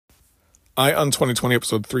Eye on 2020,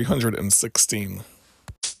 episode 316.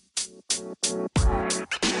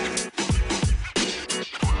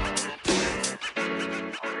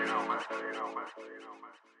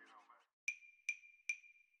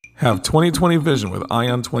 Have 2020 vision with Eye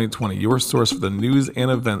on 2020, your source for the news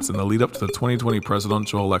and events in the lead up to the 2020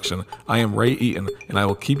 presidential election. I am Ray Eaton, and I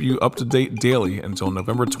will keep you up to date daily until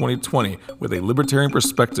November 2020 with a libertarian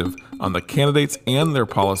perspective on the candidates and their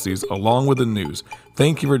policies, along with the news.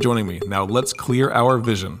 Thank you for joining me. Now let's clear our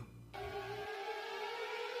vision.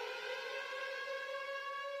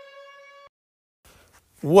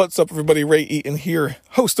 What's up, everybody? Ray Eaton here,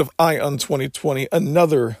 host of Eye on 2020.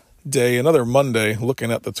 Another day, another Monday,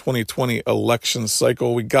 looking at the 2020 election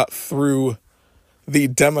cycle. We got through the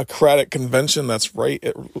Democratic convention. That's right.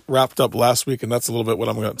 It wrapped up last week, and that's a little bit what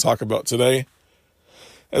I'm going to talk about today,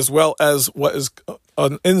 as well as what is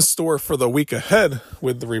in store for the week ahead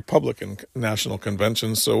with the Republican National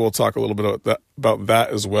Convention. So we'll talk a little bit about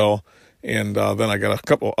that as well. And then I got a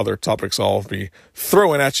couple other topics I'll be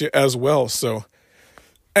throwing at you as well. So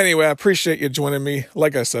anyway, I appreciate you joining me,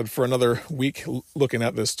 like I said, for another week looking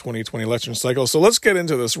at this 2020 election cycle. So let's get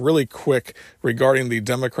into this really quick regarding the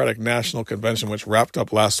Democratic National Convention, which wrapped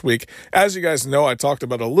up last week. As you guys know, I talked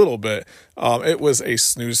about it a little bit. It was a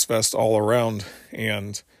snooze fest all around.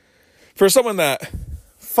 And for someone that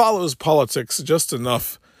follows politics just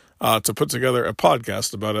enough to put together a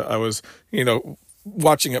podcast about it, I was,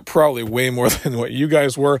 watching it probably way more than what you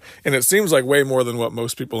guys were. And it seems like way more than what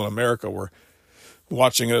most people in America were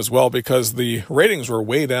watching it as well, because the ratings were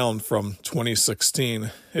way down from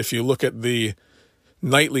 2016. If you look at the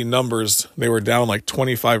nightly numbers, they were down like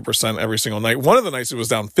 25% every single night. One of the nights it was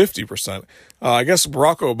down 50%. I guess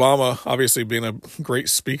Barack Obama, obviously being a great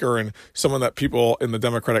speaker and someone that people in the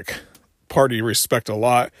Democratic Party respect a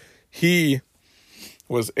lot, he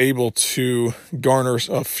was able to garner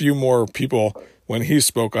a few more people when he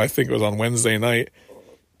spoke. I think it was on Wednesday night.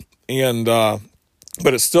 And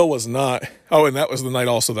but it still was not. Oh, and that was the night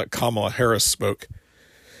also that Kamala Harris spoke.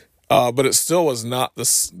 But it still was not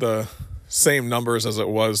the same numbers as it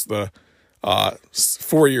was the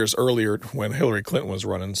 4 years earlier when Hillary Clinton was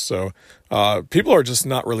running. So people are just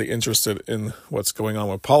not really interested in what's going on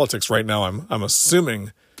with politics right now. I'm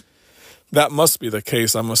assuming that must be the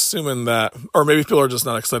case. I'm assuming that, or maybe people are just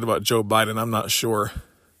not excited about Joe Biden. I'm not sure.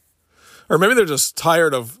 Or maybe they're just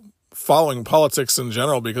tired of following politics in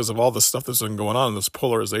general because of all the stuff that's been going on, this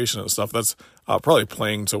polarization and stuff. That's probably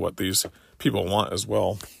playing to what these people want as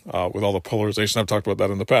well, with all the polarization. I've talked about that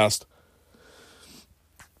in the past.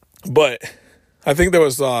 But I think there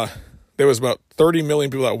was about 30 million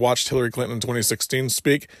people that watched Hillary Clinton in 2016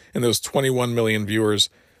 speak, and there was 21 million viewers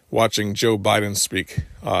watching Joe Biden speak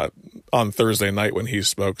on Thursday night when he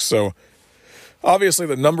spoke. So obviously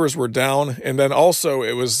the numbers were down, and then also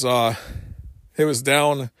it was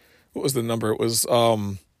down. What was the number? It was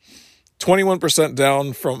 21%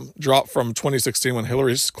 down drop from 2016 when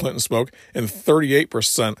Hillary Clinton spoke, and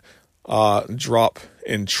 38% drop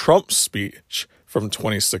in Trump's speech from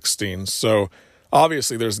 2016. So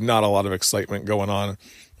obviously there's not a lot of excitement going on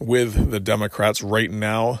with the Democrats right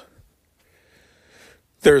now.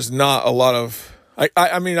 There's not a lot of,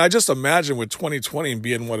 I mean, I just imagine with 2020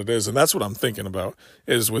 being what it is, and that's what I'm thinking about,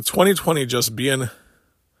 is with 2020 just being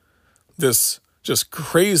this just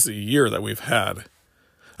crazy year that we've had.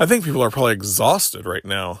 I think people are probably exhausted right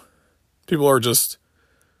now. People are just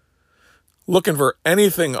looking for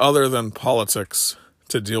anything other than politics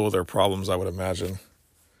to deal with their problems, I would imagine.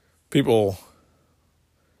 People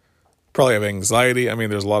probably have anxiety. I mean,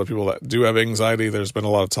 there's a lot of people that do have anxiety. There's been a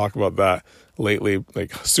lot of talk about that lately,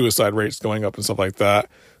 like suicide rates going up and stuff like that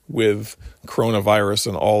with coronavirus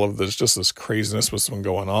and all of this, just this craziness what's been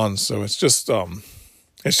going on. So it's just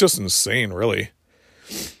insane, really.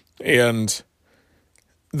 And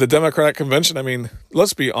the Democratic convention, I mean,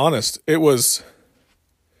 let's be honest, it was,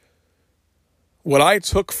 what I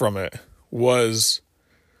took from it was,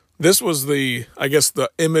 this was the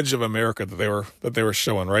image of America that they were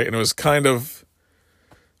showing, right? And it was kind of,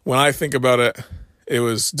 when I think about it, it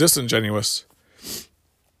was disingenuous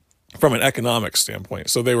from an economic standpoint.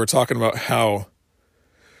 So they were talking about how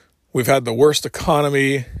we've had the worst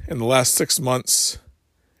economy in the last 6 months,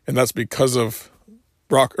 and that's because of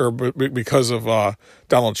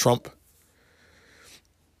Donald Trump.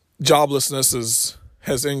 Joblessness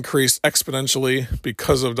has increased exponentially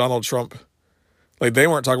because of Donald Trump. Like, they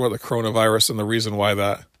weren't talking about the coronavirus and the reason why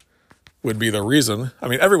that would be the reason. I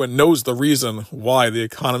mean, everyone knows the reason why the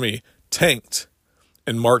economy tanked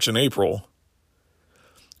in March and April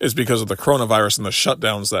is because of the coronavirus and the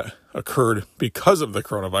shutdowns that occurred because of the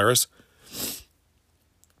coronavirus.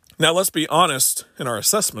 Now, let's be honest in our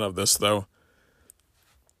assessment of this, though.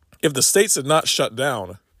 If the states had not shut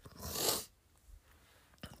down,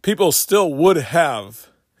 people still would have,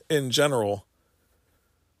 in general,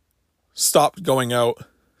 stopped going out,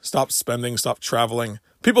 stopped spending, stopped traveling.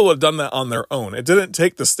 People would have done that on their own. It didn't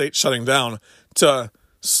take the state shutting down to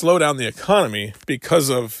slow down the economy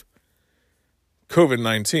because of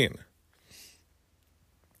COVID-19.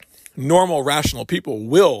 Normal, rational people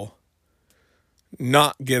will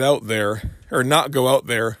not get out there or not go out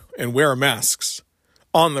there and wear masks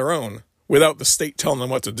on their own without the state telling them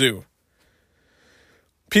what to do.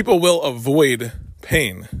 People will avoid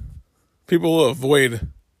pain. People will avoid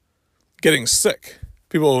getting sick.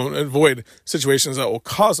 People will avoid situations that will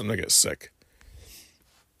cause them to get sick.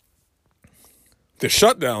 The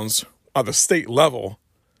shutdowns at the state level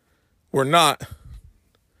were not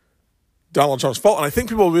Donald Trump's fault. And I think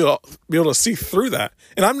people will be able to see through that.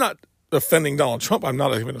 And I'm not defending Donald Trump. I'm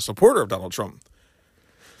not even a supporter of Donald Trump.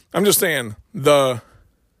 I'm just saying the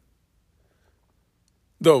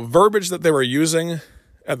verbiage that they were using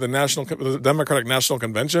at the Democratic National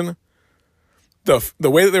Convention, the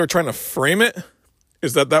way that they were trying to frame it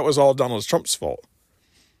is that was all Donald Trump's fault.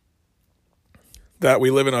 That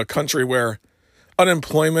we live in a country where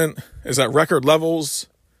unemployment is at record levels,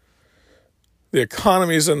 the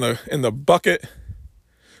economy's in the bucket,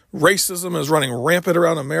 racism is running rampant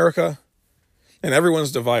around America, and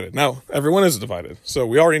everyone's divided. Now, everyone is divided, so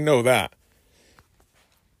we already know that.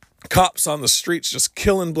 Cops on the streets just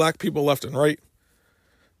killing black people left and right.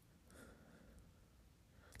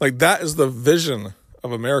 Like, that is the vision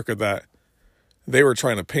of America that they were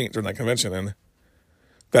trying to paint during that convention, and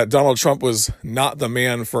that Donald Trump was not the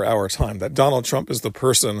man for our time. That Donald Trump is the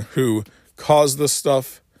person who caused this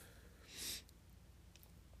stuff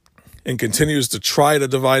and continues to try to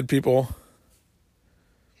divide people.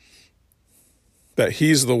 That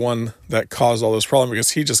he's the one that caused all this problem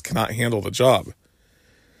because he just cannot handle the job.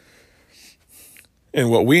 And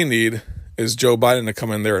what we need is Joe Biden to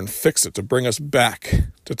come in there and fix it, to bring us back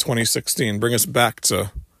to 2016, bring us back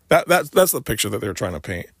to that's the picture that they're trying to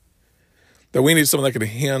paint. That we need someone that could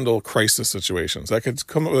handle crisis situations, that could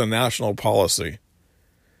come up with a national policy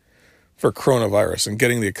for coronavirus and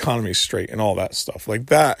getting the economy straight and all that stuff. Like,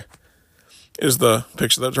 that is the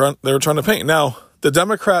picture that they were trying to paint. Now, the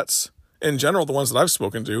Democrats in general, the ones that I've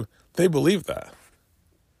spoken to, they believe that.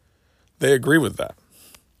 They agree with that.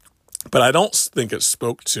 But I don't think it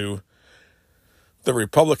spoke to the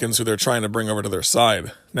Republicans who they're trying to bring over to their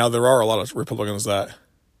side. Now, there are a lot of Republicans that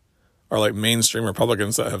are like mainstream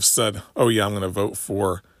Republicans that have said, oh yeah, I'm going to vote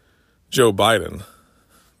for Joe Biden.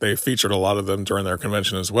 They featured a lot of them during their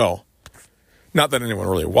convention as well. Not that anyone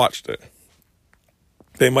really watched it.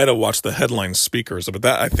 They might have watched the headline speakers, but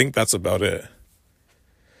I think that's about it.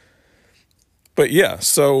 But yeah,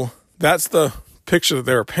 so that's the picture that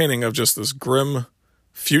they're painting of just this grim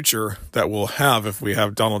future that we'll have if we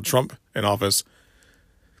have Donald Trump in office.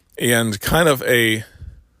 And kind of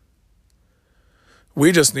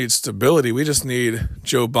we just need stability. We just need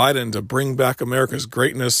Joe Biden to bring back America's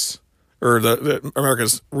greatness, or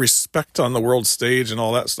America's respect on the world stage and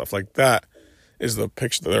all that stuff. Like, that is the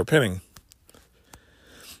picture that they're painting.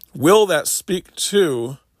 Will that speak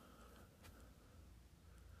to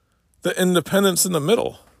the independents in the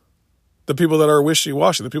middle? The people that are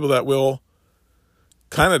wishy-washy, the people that will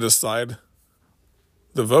kind of decide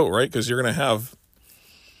the vote, right? Because you're going to have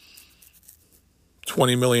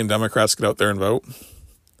 20 million Democrats get out there and vote.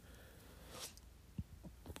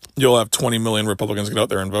 You'll have 20 million Republicans get out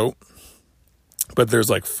there and vote. But there's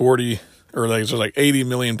like 80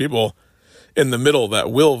 million people in the middle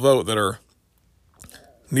that will vote that are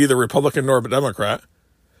neither Republican nor Democrat.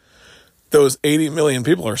 Those 80 million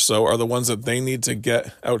people or so are the ones that they need to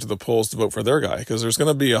get out to the polls to vote for their guy, because there's going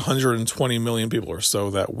to be 120 million people or so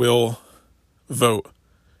that will vote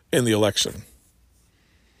in the election.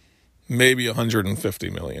 Maybe 150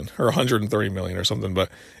 million or 130 million or something, but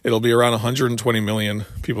it'll be around 120 million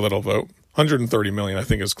people that'll vote. 130 million, I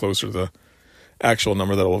think, is closer to the actual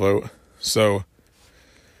number that'll vote. So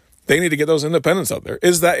they need to get those independents out there.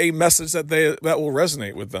 Is that a message that will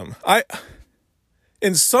resonate with them?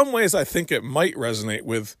 In some ways, I think it might resonate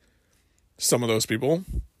with some of those people,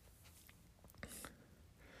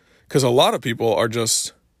 because a lot of people are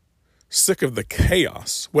just sick of the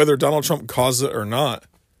chaos, whether Donald Trump caused it or not.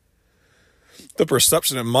 The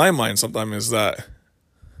perception in my mind sometimes is that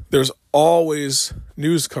there's always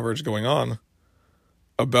news coverage going on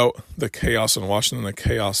about the chaos in Washington, the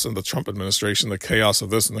chaos in the Trump administration, the chaos of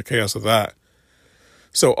this and the chaos of that.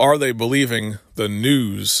 So are they believing the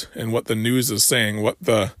news and what the news is saying, what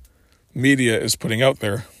the media is putting out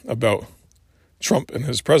there about Trump and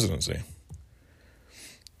his presidency.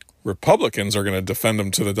 Republicans are going to defend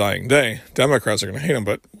him to the dying day. Democrats are going to hate him.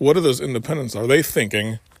 But what are those independents? Are they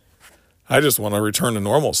thinking, I just want to return to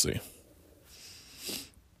normalcy?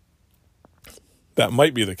 That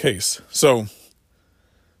might be the case. So,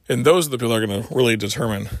 and those are the people that are going to really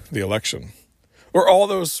determine the election. Or are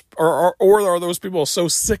those people so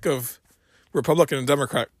sick of Republican and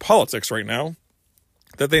Democrat politics right now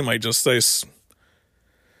that they might just say,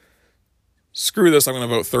 screw this, I'm going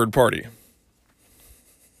to vote third party.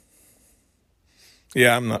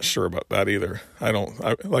 Yeah, I'm not sure about that either.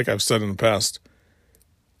 Like I've said in the past,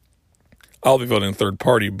 I'll be voting third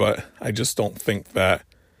party, but I just don't think that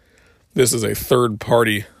this is a third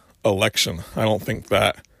party election. I don't think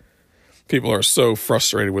that people are so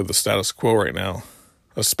frustrated with the status quo right now,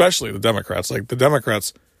 especially the Democrats. Like the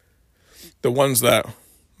Democrats, the ones that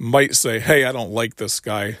might say, hey, I don't like this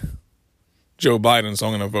guy, Joe Biden, so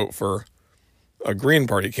I'm going to vote for a Green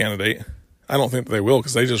Party candidate. I don't think that they will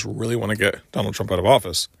because they just really want to get Donald Trump out of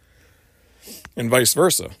office. And vice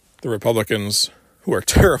versa. The Republicans who are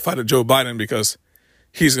terrified of Joe Biden because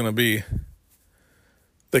he's going to be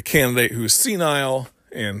the candidate who's senile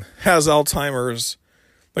and has Alzheimer's.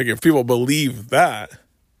 Like if people believe that,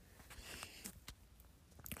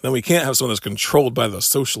 then we can't have someone that's controlled by the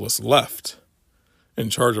socialist left in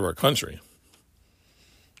charge of our country.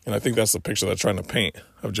 And I think that's the picture they're trying to paint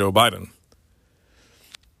of Joe Biden.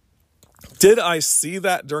 Did I see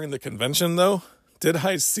that during the convention, though? Did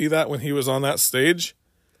I see that when he was on that stage?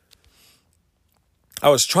 I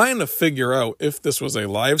was trying to figure out if this was a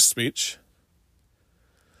live speech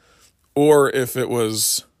or if it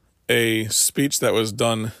was a speech that was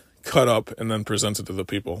done, cut up, and then presented to the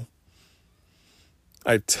people.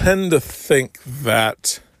 I tend to think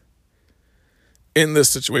that in this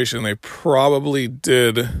situation, they probably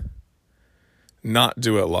did not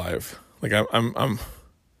do it live. Like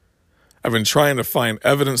I've been trying to find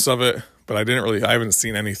evidence of it, but I haven't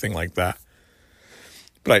seen anything like that.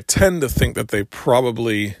 But I tend to think that they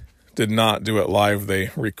probably did not do it live. They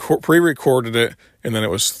pre-recorded it, and then it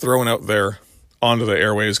was thrown out there onto the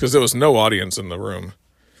airwaves because there was no audience in the room.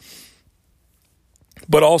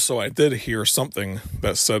 But also, I did hear something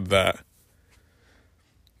that said that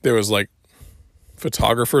there was like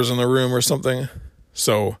photographers in the room or something.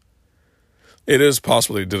 So it is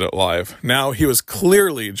possible he did it live. Now, Joe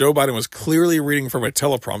Biden was clearly reading from a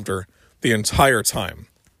teleprompter the entire time.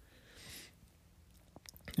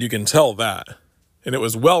 You can tell that. And it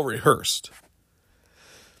was well rehearsed.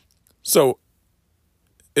 So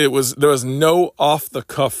there was no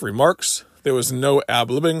off-the-cuff remarks. There was no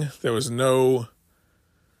ad-libbing. There was no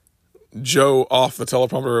Joe off the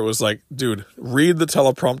teleprompter. It was like, dude, read the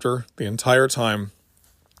teleprompter the entire time.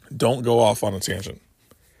 Don't go off on a tangent.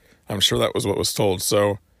 I'm sure that was what was told.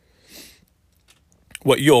 So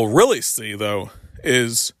what you'll really see, though,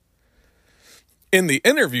 is in the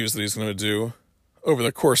interviews that he's going to do over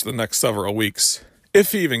the course of the next several weeks,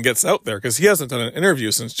 if he even gets out there, because he hasn't done an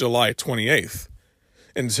interview since July 28th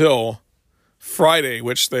until Friday,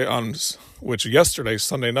 which yesterday,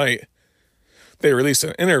 Sunday night, they released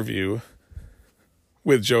an interview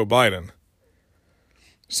with Joe Biden.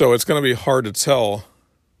 So it's going to be hard to tell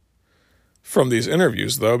from these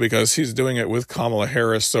interviews, though, because he's doing it with Kamala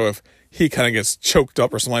Harris. So if he kind of gets choked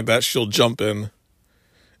up or something like that, she'll jump in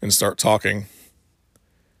and start talking.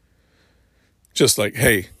 Just like,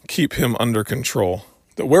 hey, keep him under control.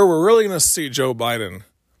 Where we're really going to see Joe Biden,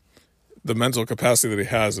 the mental capacity that he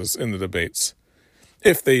has, is in the debates.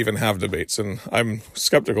 If they even have debates. And I'm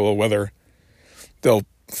skeptical of whether they'll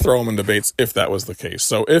throw him in debates if that was the case.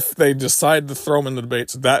 So if they decide to throw him in the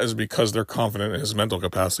debates, that is because they're confident in his mental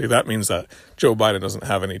capacity. That means that Joe Biden doesn't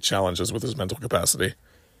have any challenges with his mental capacity.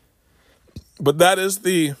 But that is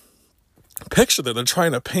the picture that they're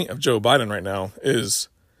trying to paint of Joe Biden right now, is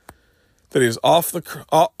that he's off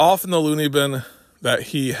in the loony bin, that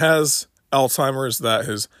he has Alzheimer's, that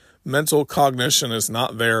his mental cognition is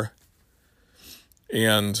not there.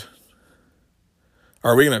 And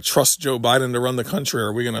are we going to trust Joe Biden to run the country, or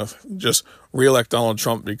are we going to just reelect Donald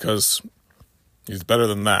Trump because he's better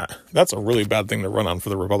than that? That's a really bad thing to run on for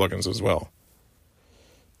the Republicans as well.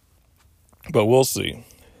 But we'll see.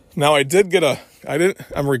 Now,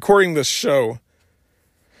 I'm recording this show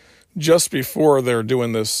just before they're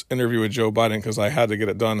doing this interview with Joe Biden because I had to get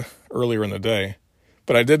it done earlier in the day.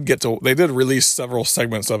 But they did release several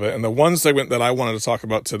segments of it. And the one segment that I wanted to talk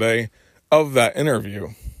about today of that interview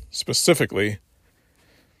specifically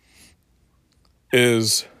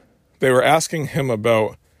is they were asking him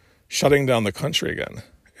about shutting down the country again.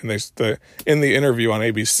 And in the interview on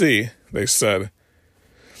ABC, they said,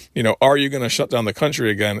 Are you going to shut down the country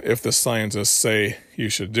again if the scientists say you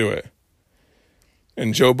should do it?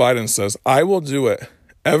 And Joe Biden says, I will do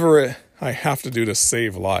whatever I have to do to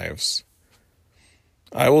save lives.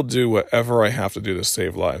 I will do whatever I have to do to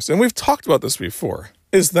save lives. And we've talked about this before.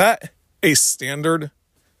 Is that a standard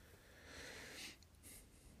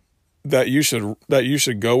that you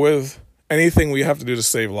should go with? Anything we have to do to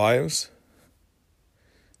save lives?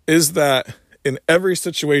 Is that in every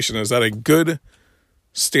situation, is that a good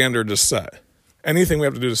standard to set? Anything we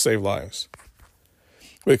have to do to save lives.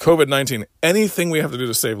 With COVID-19, anything we have to do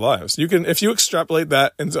to save lives. If you extrapolate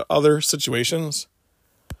that into other situations,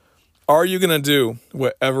 are you going to do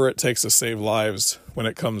whatever it takes to save lives when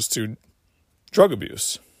it comes to drug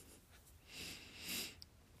abuse?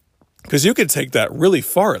 Because you could take that really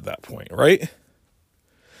far at that point, right?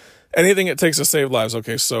 Anything it takes to save lives.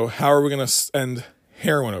 Okay, so how are we going to end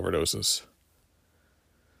heroin overdoses?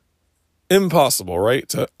 Impossible, right?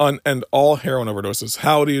 To end all heroin overdoses.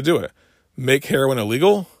 How do you do it? Make heroin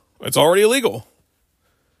illegal? It's already illegal.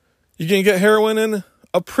 You can get heroin in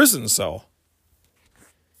a prison cell.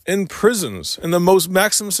 In prisons, in the most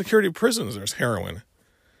maximum security prisons, there's heroin.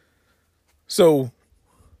 So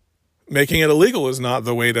making it illegal is not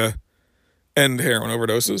the way to end heroin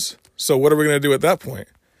overdoses. So what are we going to do at that point?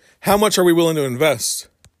 How much are we willing to invest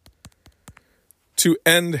to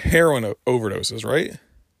end heroin overdoses, right?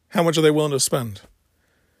 How much are they willing to spend?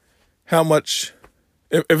 How much,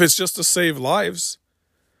 if it's just to save lives,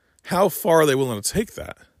 how far are they willing to take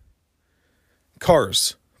that?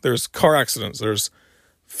 Cars, there's car accidents, there's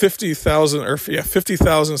 50,000,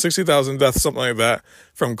 60,000 deaths, something like that,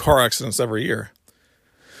 from car accidents every year.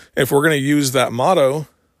 If we're going to use that motto,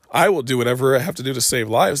 I will do whatever I have to do to save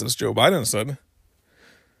lives, as Joe Biden said.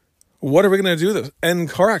 What are we going to do to end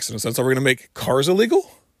car accidents? That's how we're going to make cars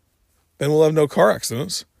illegal? Then we'll have no car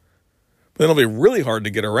accidents. But then it'll be really hard to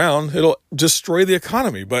get around. It'll destroy the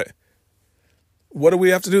economy. But what do we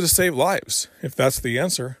have to do to save lives? If that's the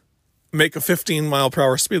answer, make a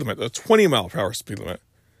 15-mile-per-hour speed limit, a 20-mile-per-hour speed limit.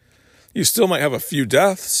 You still might have a few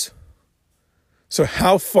deaths. So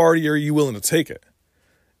how far are you willing to take it?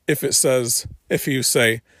 If you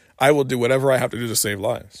say, I will do whatever I have to do to save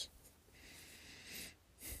lives.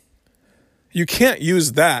 You can't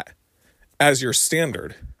use that as your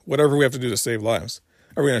standard, whatever we have to do to save lives.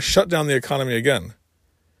 Are we going to shut down the economy again?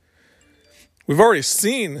 We've already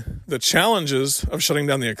seen the challenges of shutting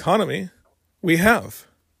down the economy. We have.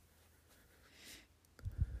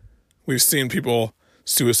 We've seen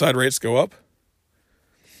suicide rates go up.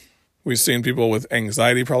 We've seen people with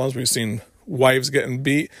anxiety problems. We've seen wives getting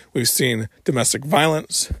beat. We've seen domestic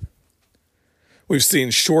violence. We've seen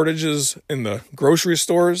shortages in the grocery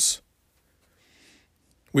stores.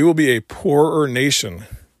 We will be a poorer nation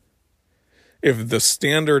if the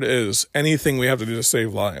standard is anything we have to do to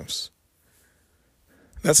save lives.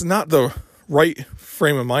 That's not the right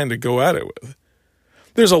frame of mind to go at it with.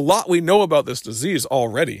 There's a lot we know about this disease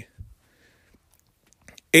already.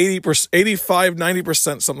 80%, 85,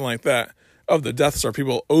 90%, something like that, of the deaths are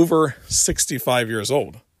people over 65 years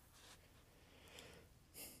old.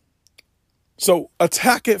 So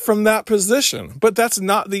attack it from that position. But that's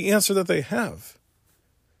not the answer that they have.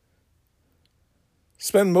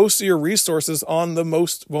 Spend most of your resources on the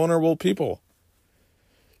most vulnerable people.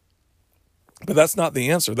 But that's not the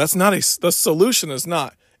answer. The solution is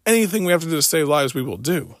not anything we have to do to save lives we will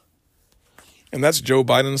do. And that's Joe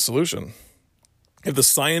Biden's solution. If the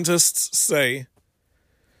scientists say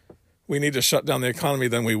we need to shut down the economy,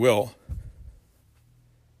 then we will.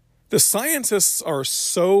 The scientists are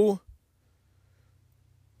so,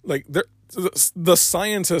 the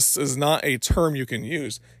scientists is not a term you can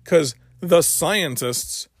use, because the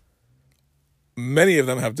scientists, many of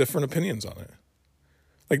them have different opinions on it.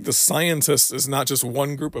 Like, the scientists is not just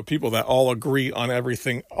one group of people that all agree on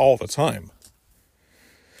everything all the time.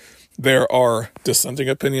 There are dissenting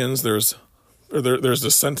opinions. There's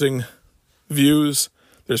dissenting views.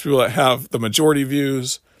 There's people that have the majority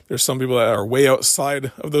views. There's some people that are way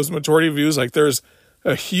outside of those majority views. Like, there's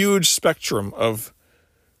a huge spectrum of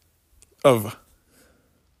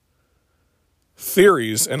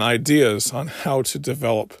theories and ideas on how to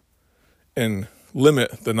develop and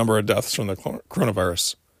limit the number of deaths from the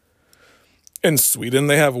coronavirus. In Sweden,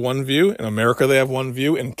 they have one view. In America, they have one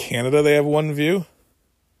view. In Canada, they have one view.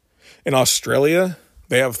 In Australia,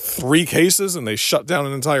 they have 3 cases and they shut down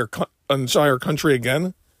an entire country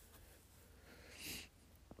again.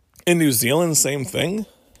 In New Zealand, same thing.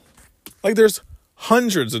 Like, there's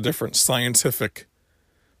hundreds of different scientific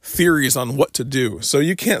theories on what to do. So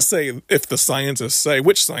you can't say if the scientists say,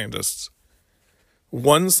 which scientists?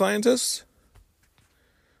 One scientist?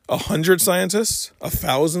 100 scientists?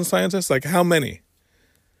 1,000 scientists? Like, how many?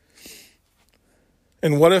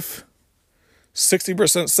 And what if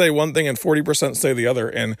 60% say one thing and 40% say the other,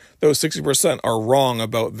 and those 60% are wrong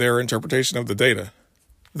about their interpretation of the data?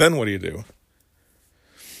 Then what do you do?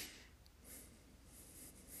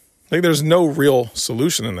 Like, there's no real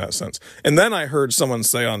solution in that sense. And then I heard someone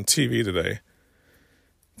say on TV today,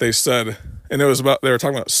 they said, and they were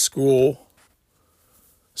talking about schools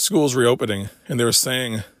reopening, and they were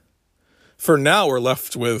saying, for now we're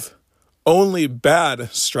left with only bad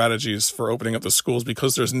strategies for opening up the schools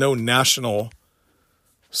because there's no national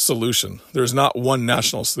solution. There's not one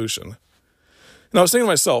national solution. And I was thinking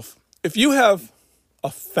to myself, if you have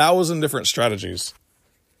 1,000 different strategies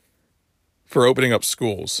for opening up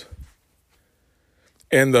schools,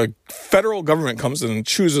 and the federal government comes in and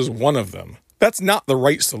chooses one of them, that's not the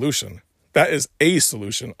right solution. That is a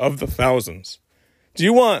solution of the thousands. Do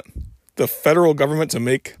you want the federal government to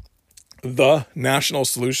make the national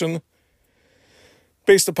solution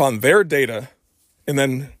based upon their data and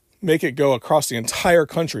then make it go across the entire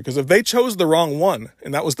country? Because if they chose the wrong one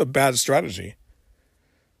and that was the bad strategy,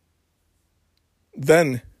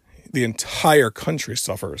 then the entire country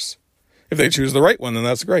suffers. If they choose the right one, then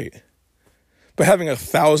that's great. But having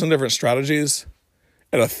 1,000 different strategies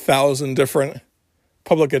at 1,000 different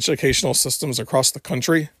public educational systems across the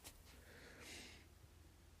country,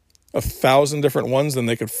 1,000 different ones, then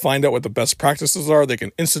they could find out what the best practices are. They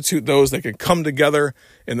can institute those. They can come together,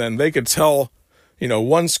 and then they could tell,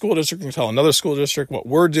 one school district can tell another school district what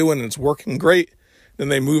we're doing, and it's working great. Then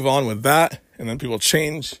they move on with that, and then people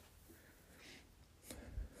change.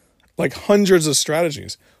 Like hundreds of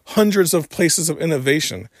strategies, hundreds of places of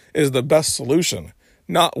innovation is the best solution,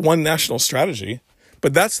 not one national strategy.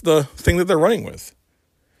 But that's the thing that they're running with.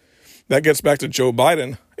 That gets back to Joe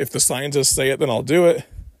Biden. If the scientists say it, then I'll do it.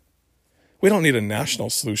 We don't need a national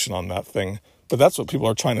solution on that thing, but that's what people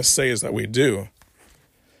are trying to say is that we do.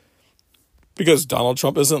 Because Donald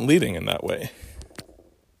Trump isn't leading in that way.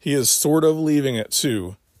 He is sort of leaving it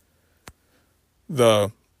to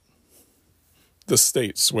the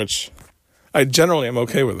states, which I generally am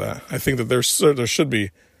okay with that. I think that there should be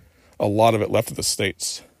a lot of it left to the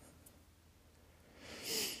states.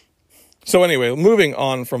 So anyway, moving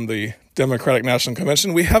on from the Democratic National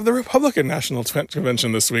Convention, we have the Republican National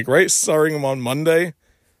Convention this week, right? Starting them on Monday.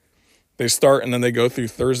 They start and then they go through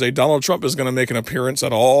Thursday. Donald Trump is going to make an appearance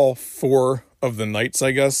at all 4 of the nights,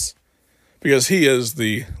 I guess, because he is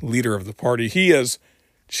the leader of the party. He has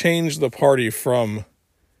changed the party from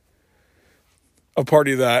a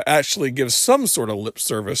party that actually gives some sort of lip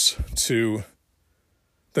service to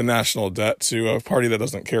the national debt to a party that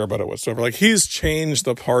doesn't care about it whatsoever. Like, he's changed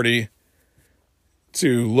the party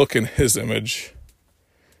to look in his image,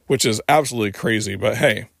 which is absolutely crazy. But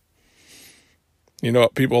hey, you know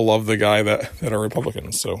what? People love the guy that are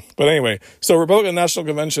Republicans. So, but anyway, so Republican National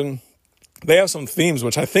Convention, they have some themes,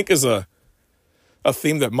 which I think is a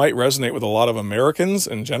theme that might resonate with a lot of Americans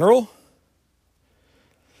in general,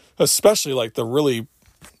 especially like the really,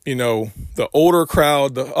 the older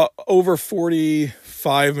crowd, the over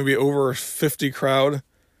 45, maybe over 50 crowd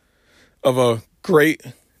of a great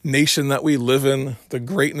nation that we live in, the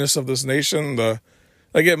greatness of this nation,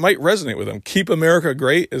 it might resonate with them. Keep America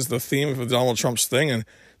Great is the theme of Donald Trump's thing, and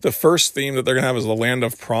the first theme that they're going to have is the land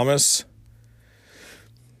of promise.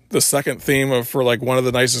 The second theme for one of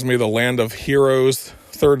the nights is going to be the land of heroes.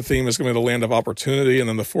 Third theme is going to be the land of opportunity, and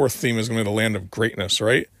then the fourth theme is going to be the land of greatness,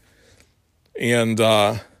 right? And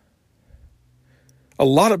a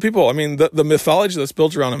lot of people, the mythology that's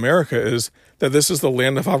built around America is that this is the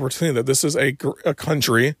land of opportunity, that this is a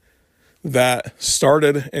country that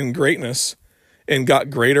started in greatness and got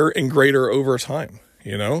greater and greater over time,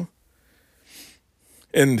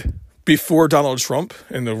 And before Donald Trump,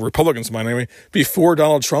 in the Republicans' mind anyway, before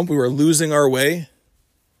Donald Trump, we were losing our way.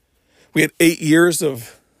 We had 8 years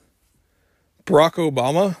of Barack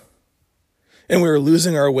Obama, and we were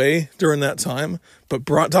losing our way during that time. But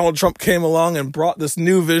Donald Trump came along and brought this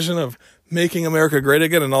new vision of making America great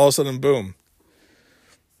again, and all of a sudden, boom.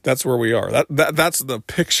 That's where we are. That's the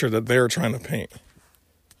picture that they're trying to paint.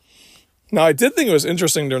 Now, I did think it was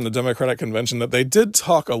interesting during the Democratic Convention that they did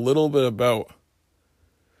talk a little bit about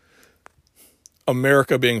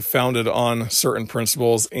America being founded on certain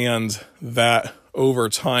principles, and that over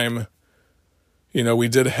time, we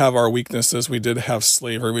did have our weaknesses. We did have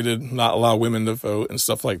slavery. We did not allow women to vote and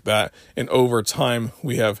stuff like that. And over time,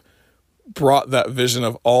 we have brought that vision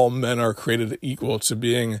of all men are created equal to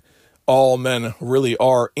being all men really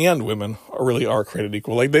are, and women really are created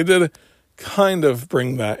equal. Like, they did kind of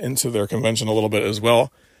bring that into their convention a little bit as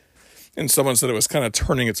well. And someone said it was kind of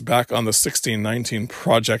turning its back on the 1619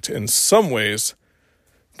 Project in some ways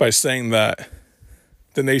by saying that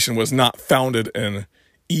the nation was not founded in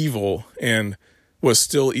evil and was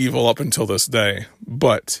still evil up until this day,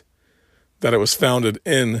 but that it was founded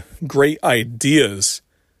in great ideas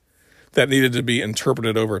that needed to be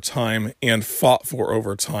interpreted over time and fought for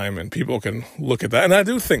over time, and people can look at that. And I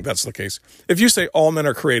do think that's the case. If you say all men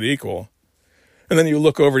are created equal, and then you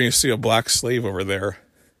look over and you see a black slave over there,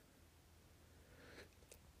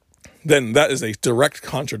 then that is a direct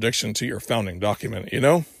contradiction to your founding document, you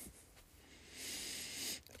know?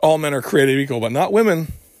 All men are created equal, but not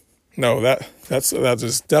women. No, that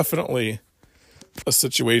is definitely a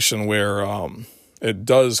situation where it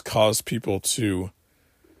does cause people to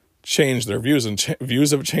change their views, and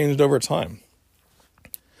views have changed over time.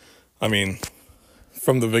 I mean,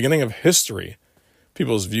 from the beginning of history,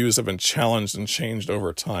 people's views have been challenged and changed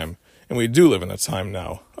over time. And we do live in a time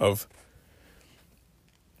now of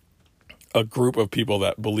a group of people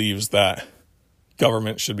that believes that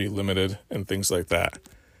government should be limited and things like that.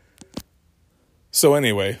 So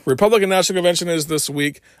anyway, Republican National Convention is this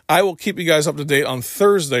week. I will keep you guys up to date on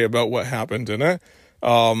Thursday about what happened in it.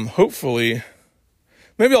 Hopefully,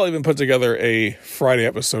 maybe I'll even put together a Friday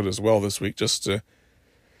episode as well this week just to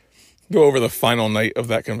go over the final night of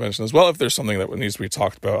that convention as well. If there's something that needs to be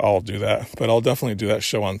talked about, I'll do that. But I'll definitely do that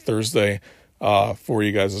show on Thursday for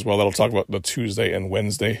you guys as well. That'll talk about the Tuesday and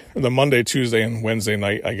Wednesday, the Monday, Tuesday, and Wednesday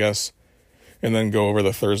night, I guess, and then go over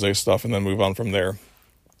the Thursday stuff and then move on from there.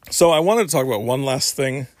 So I wanted to talk about one last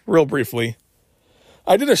thing real briefly.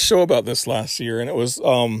 I did a show about this last year, and it was,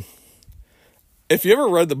 if you ever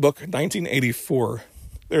read the book 1984,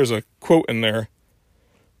 there's a quote in there,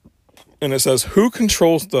 and it says, "Who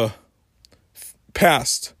controls the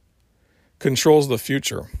past controls the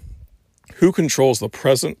future. Who controls the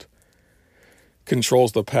present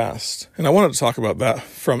controls the past." And I wanted to talk about that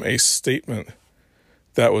from a statement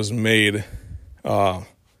that was made, and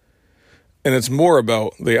it's more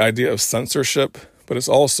about the idea of censorship, but it's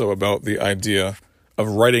also about the idea of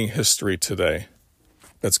writing history today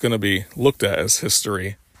that's going to be looked at as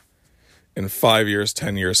history in 5 years,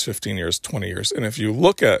 10 years, 15 years, 20 years. And if you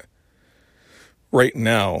look at right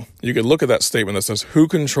now, you could look at that statement that says, "Who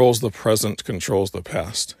controls the present controls the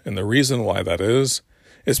past." And the reason why that is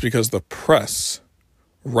because the press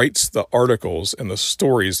writes the articles and the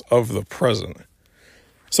stories of the present.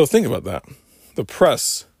 So think about that. The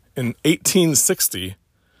press in 1860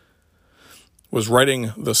 was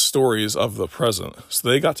writing the stories of the present. So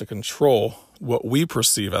they got to control what we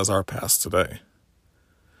perceive as our past today.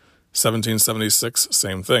 1776,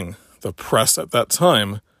 same thing. The press at that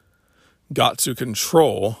time got to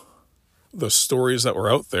control the stories that were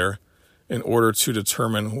out there in order to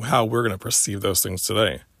determine how we're going to perceive those things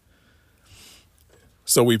today.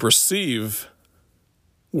 So we perceive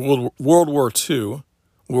World War II,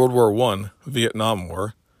 World War I, Vietnam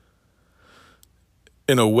War,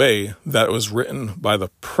 in a way that was written by the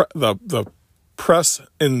press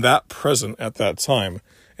in that present at that time.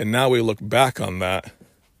 And now we look back on that,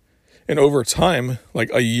 and over time, like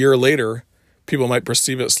a year later, people might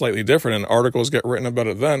perceive it slightly different, and articles get written about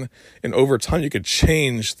it then. And over time, you could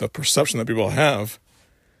change the perception that people have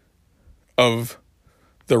of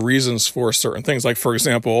the reasons for certain things. Like, for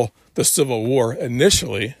example, the Civil War,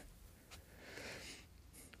 initially,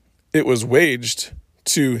 it was waged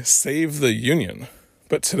to save the Union.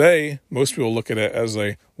 But today, most people look at it as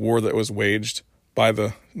a war that was waged by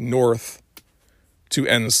the North to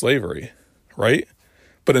end slavery, right?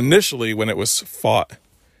 But initially, when it was fought,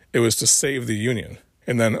 it was to save the Union.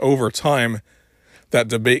 And then over time, that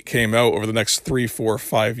debate came out over the next 3, 4,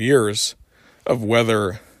 5 years of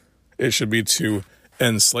whether it should be to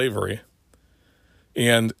end slavery.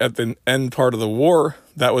 And at the end part of the war,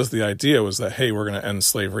 that was the idea, was that, hey, we're going to end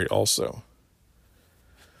slavery also.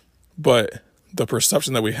 But the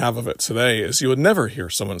perception that we have of it today is you would never hear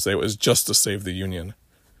someone say it was just to save the Union.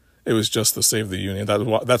 It was just to save the Union.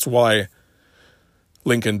 That's why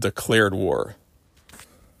Lincoln declared war.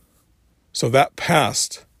 So that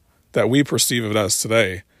past that we perceive it as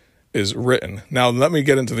today is written. Now, let me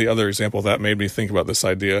get into the other example that made me think about this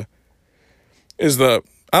idea. I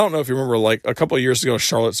don't know if you remember, like a couple of years ago,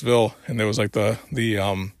 Charlottesville, and there was like the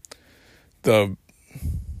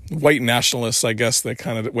white nationalists, I guess, that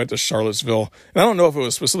kind of went to Charlottesville. And I don't know if it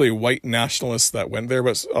was specifically white nationalists that went there,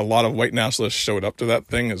 but a lot of white nationalists showed up to that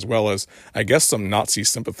thing, as well as, I guess, some Nazi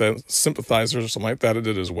sympathizers or something like that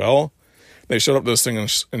did as well. They showed up to this thing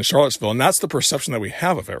in Charlottesville, and that's the perception that we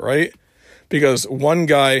have of it, right? Because one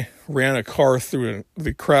guy ran a car through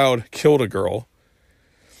the crowd, killed a girl,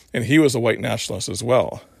 and he was a white nationalist as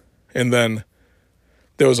well. And then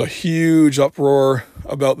there was a huge uproar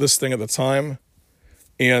about this thing at the time.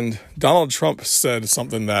 And Donald Trump said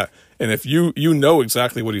something that, and if you know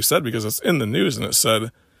exactly what he said because it's in the news, and it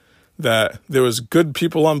said that there was good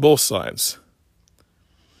people on both sides.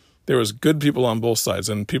 There was good people on both sides,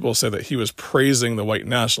 and people say that he was praising the white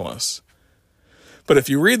nationalists. But if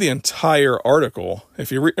you read the entire article,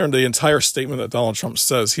 if you read the entire statement that Donald Trump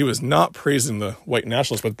says, he was not praising the white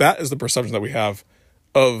nationalists, but that is the perception that we have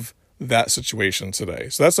of that situation today.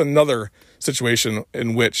 So that's another situation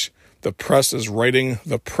in which the press is writing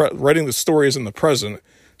the stories in the present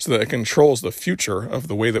so that it controls the future of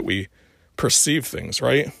the way that we perceive things,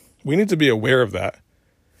 right? We need to be aware of that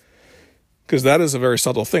because that is a very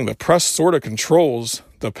subtle thing. The press sort of controls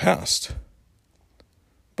the past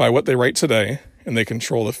by what they write today, and they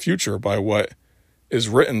control the future by what is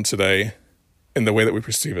written today in the way that we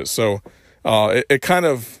perceive it. So it kind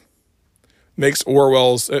of makes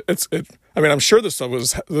Orwell's. I'm sure this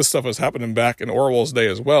stuff was happening back in Orwell's day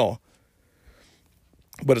as well.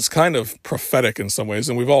 But it's kind of prophetic in some ways,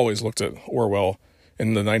 and we've always looked at Orwell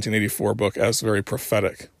in the 1984 book as very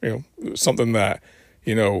prophetic. Something that,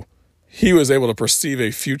 he was able to perceive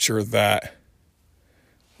a future that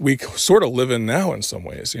we sort of live in now in some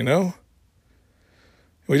ways,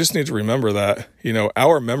 We just need to remember that,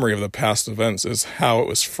 our memory of the past events is how it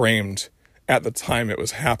was framed at the time it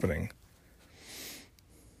was happening.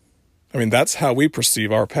 That's how we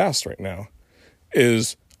perceive our past right now,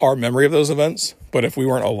 is our memory of those events. But if we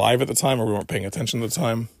weren't alive at the time, or we weren't paying attention at the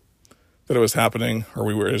time that it was happening,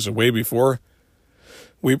 or it was way before,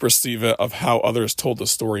 we perceive it of how others told the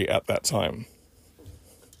story at that time.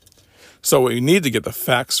 So we need to get the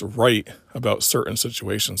facts right about certain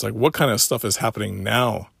situations. Like, what kind of stuff is happening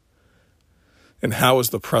now? And how is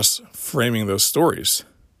the press framing those stories?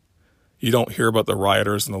 You don't hear about the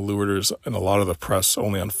rioters and the looters in a lot of the press,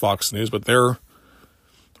 only on Fox News, but they're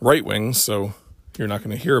right-wing, so you're not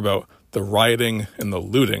going to hear about the rioting and the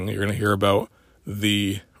looting. You're going to hear about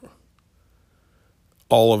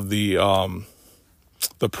all of the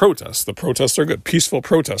protests. The protests are good, peaceful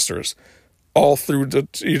protesters. All through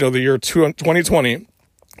the year 2020,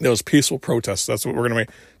 those peaceful protests. That's what we're going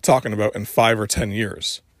to be talking about in 5 or 10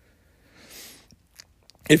 years.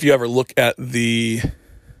 If you ever look at the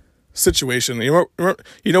situation,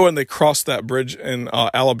 when they crossed that bridge in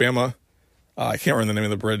Alabama. I can't remember the name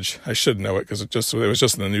of the bridge. I should know it because it was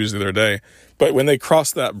just in the news the other day. But when they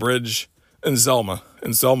crossed that bridge in Selma,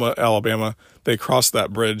 Alabama, they crossed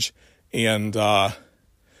that bridge, and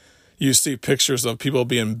you see pictures of people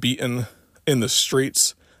being beaten in the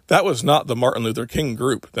streets. That was not the Martin Luther King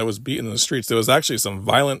group that was beaten in the streets. There was actually some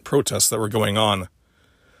violent protests that were going on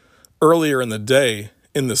earlier in the day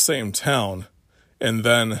in the same town. And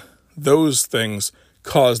then those things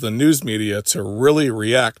caused the news media to really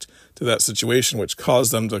react to that situation, which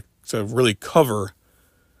caused them to really cover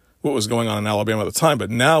what was going on in Alabama at the time. But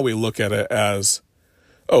now we look at it as,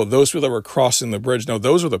 those people that were crossing the bridge. No,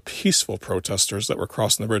 those were the peaceful protesters that were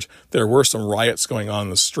crossing the bridge. There were some riots going on in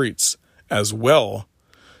the streets as well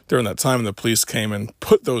during that time, and the police came and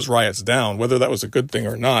put those riots down. Whether that was a good thing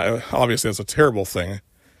or not, obviously that's a terrible thing,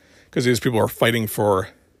 because these people are fighting for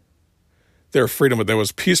their freedom. But there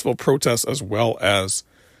was peaceful protests as well as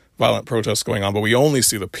violent protests going on, but we only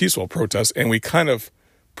see the peaceful protests, and we kind of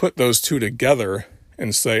put those two together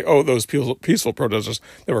and say, those peaceful protesters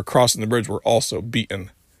that were crossing the bridge were also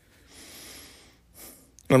beaten.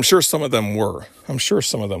 And I'm sure some of them were.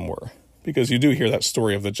 Because you do hear that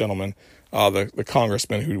story of the gentleman, the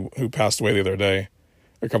congressman who passed away the other day,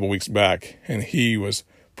 a couple weeks back, and he was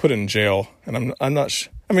put in jail. And I'm not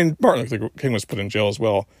Martin Luther King was put in jail as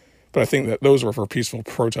well, but I think that those were for peaceful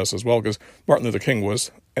protests as well, because Martin Luther King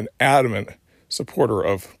was an adamant supporter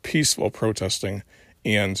of peaceful protesting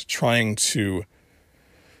and trying to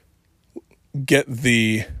get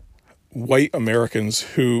the white Americans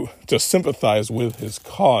to sympathize with his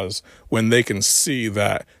cause when they can see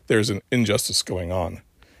that there's an injustice going on.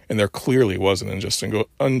 And there clearly was an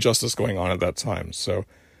injustice going on at that time. So,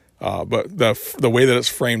 but the way that it's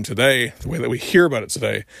framed today, the way that we hear about it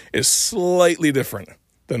today, is slightly different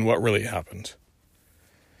than what really happened.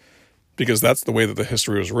 Because that's the way that the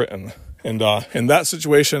history was written. And in that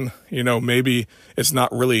situation, maybe it's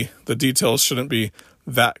not really, the details shouldn't be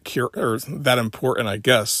that important, I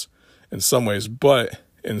guess, in some ways. But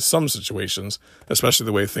in some situations, especially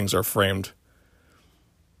the way things are framed,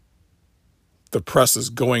 the press is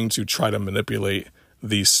going to try to manipulate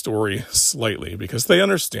the story slightly because they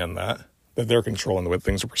understand that they're controlling the way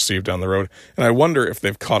things are perceived down the road. And I wonder if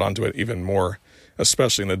they've caught onto it even more,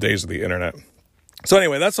 especially in the days of the internet. So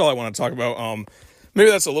anyway, that's all I want to talk about. maybe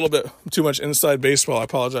that's a little bit too much inside baseball. I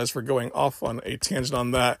apologize for going off on a tangent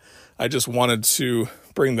on that. I just wanted to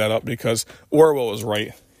bring that up because Orwell was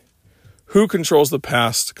right. Who controls the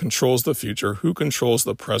past controls the future. Who controls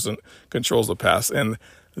the present controls the past. And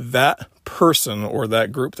that person or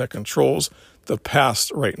that group that controls the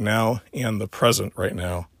past right now and the present right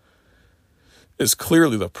now is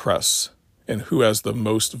clearly the press, and who has the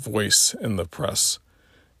most voice in the press.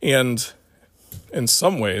 And in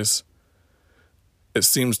some ways, it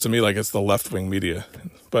seems to me like it's the left-wing media.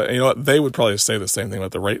 But you know what? They would probably say the same thing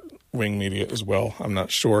about the right-wing media as well. I'm not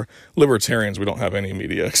sure. Libertarians, we don't have any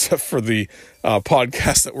media except for the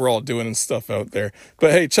podcasts that we're all doing and stuff out there.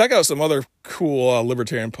 But hey, check out some other cool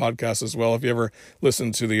libertarian podcasts as well. If you ever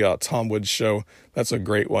listen to the Tom Woods Show, that's a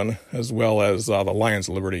great one, as well as the Lions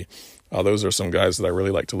of Liberty. Those are some guys that I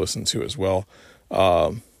really like to listen to as well.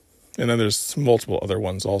 And then there's multiple other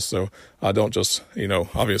ones also. Don't just,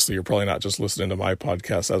 obviously you're probably not just listening to my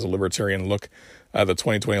podcast as a libertarian look at the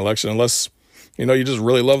 2020 election unless, you just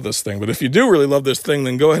really love this thing. But if you do really love this thing,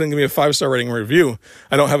 then go ahead and give me a 5-star rating and review.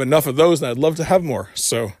 I don't have enough of those, and I'd love to have more.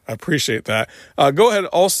 So I appreciate that. Go ahead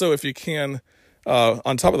also, if you can,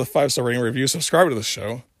 on top of the 5-star rating and review, subscribe to the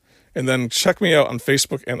show. And then check me out on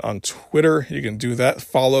Facebook and on Twitter. You can do that.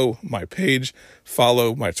 Follow my page,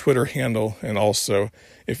 follow my Twitter handle, and also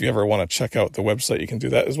if you ever want to check out the website, you can do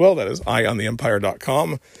that as well. That is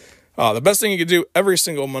eyeontheempire.com. The best thing you can do every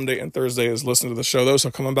single Monday and Thursday is listen to the show, though. So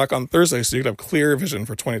come on back on Thursday so you can have clear vision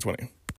for 2020.